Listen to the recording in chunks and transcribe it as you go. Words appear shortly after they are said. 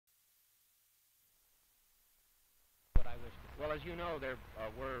Well, as you know, there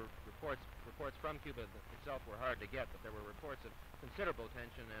were reports from Cuba itself were hard to get, but there were reports of considerable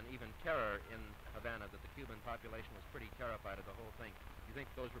tension and even terror in Havana, that the Cuban population was pretty terrified of the whole thing. Do you think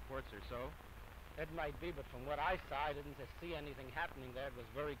those reports are so? It might be, but from what I saw, I didn't see anything happening there. It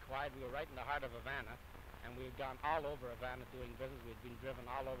was very quiet. We were right in the heart of Havana, and we had gone all over Havana doing business. We had been driven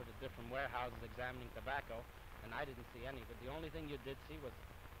all over to different warehouses examining tobacco, and I didn't see any. But the only thing you did see was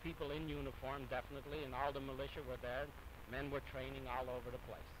people in uniform, definitely, and all the militia were there. Men were training all over the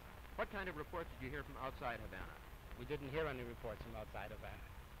place. What kind of reports did you hear from outside Havana? We didn't hear any reports from outside Havana.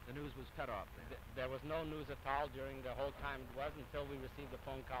 The news was cut off then? There was no news at all during the whole time it was, until we received a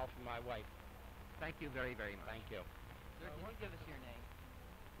phone call from my wife. Thank you very, very much. Thank you. Sir, can you give us your name?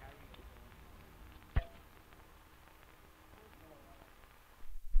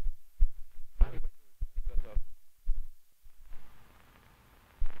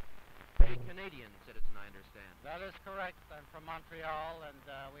 A Canadian citizen, I understand. That is correct. I'm from Montreal, and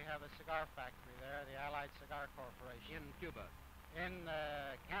we have a cigar factory there, the Allied Cigar Corporation. In Cuba? In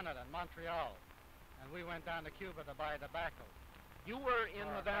Canada, Montreal. And we went down to Cuba to buy tobacco. You were in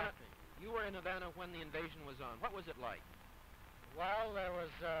Havana? Factory. You were in Havana when the invasion was on. What was it like? Well, there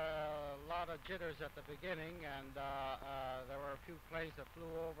was a lot of jitters at the beginning, and there were a few planes that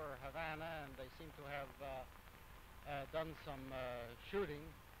flew over Havana, and they seem to have done some shooting.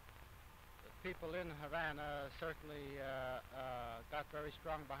 The people in Havana certainly got very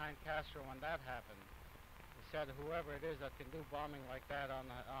strong behind Castro when that happened. They said whoever it is that can do bombing like that on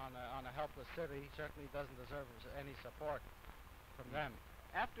a helpless city certainly doesn't deserve any support from them.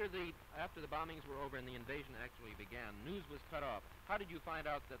 After the bombings were over and the invasion actually began, news was cut off. How did you find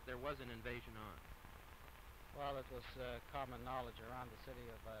out that there was an invasion on? Well, it was common knowledge around the city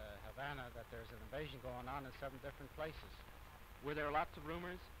of Havana that there's an invasion going on in 7 different places. Were there lots of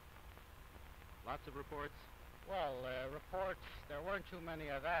rumors? Lots of reports? Well, reports, there weren't too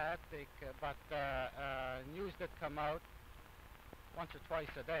many of that, but news did come out once or twice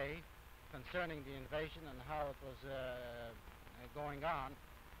a day concerning the invasion and how it was going on.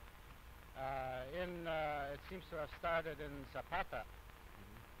 It seems to have started in Zapata,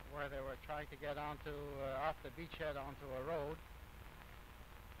 where they were trying to get onto off the beachhead onto a road,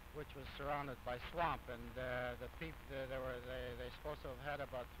 which was surrounded by swamp, and they supposed to have had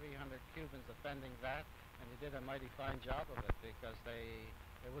about 300 Cubans defending that, and they did a mighty fine job of it because they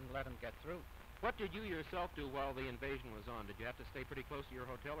wouldn't let them get through. What did you yourself do while the invasion was on? Did you have to stay pretty close to your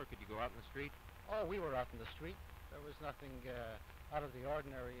hotel, or could you go out in the street? Oh, we were out in the street. There was nothing out of the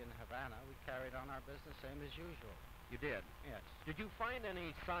ordinary in Havana. We carried on our business same as usual. You did? Yes. Did you find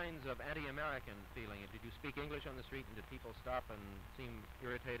any signs of anti-American feeling? Did you speak English on the street, and did people stop and seem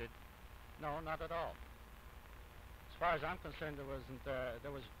irritated? No, not at all. As far as I'm concerned, there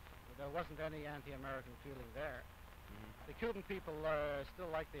wasn't any anti-American feeling there. The Cuban people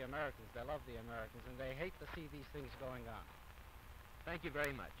still like the Americans. They love the Americans, and they hate to see these things going on. Thank you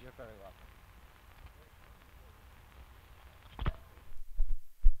very much. You're very welcome.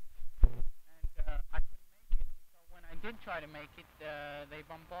 I couldn't make it. So when I did try to make it, they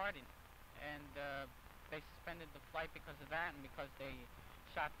bombarded, and they suspended the flight because of that, and because they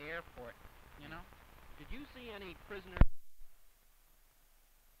shot the airport. You know. Did you see any prisoners?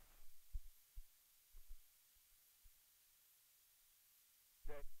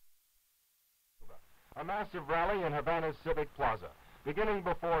 A massive rally in Havana's Civic Plaza, beginning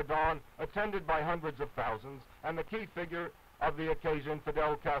before dawn, attended by hundreds of thousands, and the key figure of the occasion,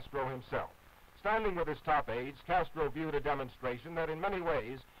 Fidel Castro himself. Standing with his top aides, Castro viewed a demonstration that in many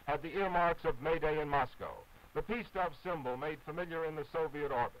ways had the earmarks of May Day in Moscow, the peace dove symbol made familiar in the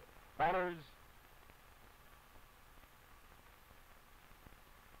Soviet orbit. Banners,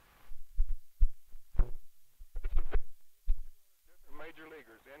 major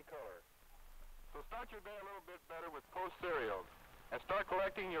leaguers in color. So start your day a little bit better with Post cereals and start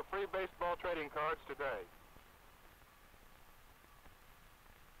collecting your free baseball trading cards today.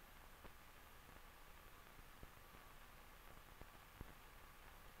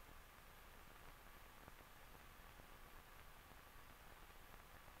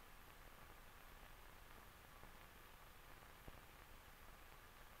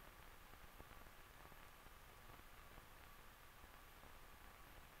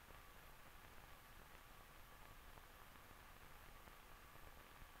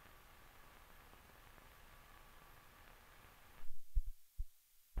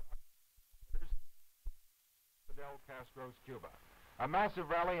 Fidel Castro's Cuba. A massive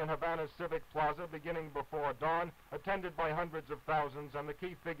rally in Havana's Civic Plaza beginning before dawn, attended by hundreds of thousands, and the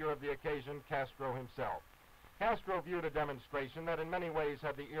key figure of the occasion, Castro himself. Castro viewed a demonstration that in many ways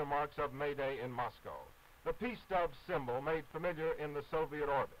had the earmarks of May Day in Moscow, the peace dove symbol made familiar in the Soviet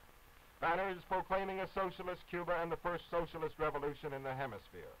orbit. Banners proclaiming a socialist Cuba and the first socialist revolution in the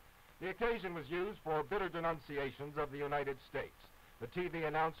hemisphere. The occasion was used for bitter denunciations of the United States. The TV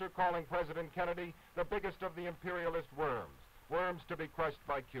announcer calling President Kennedy the biggest of the imperialist worms to be crushed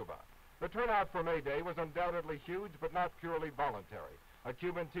by Cuba. The turnout for May Day was undoubtedly huge, but not purely voluntary. A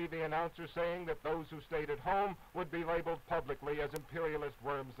Cuban TV announcer saying that those who stayed at home would be labeled publicly as imperialist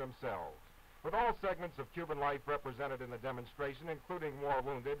worms themselves. With all segments of Cuban life represented in the demonstration, including war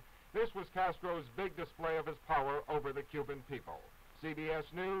wounded, this was Castro's big display of his power over the Cuban people. CBS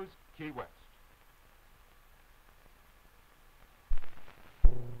News, Key West.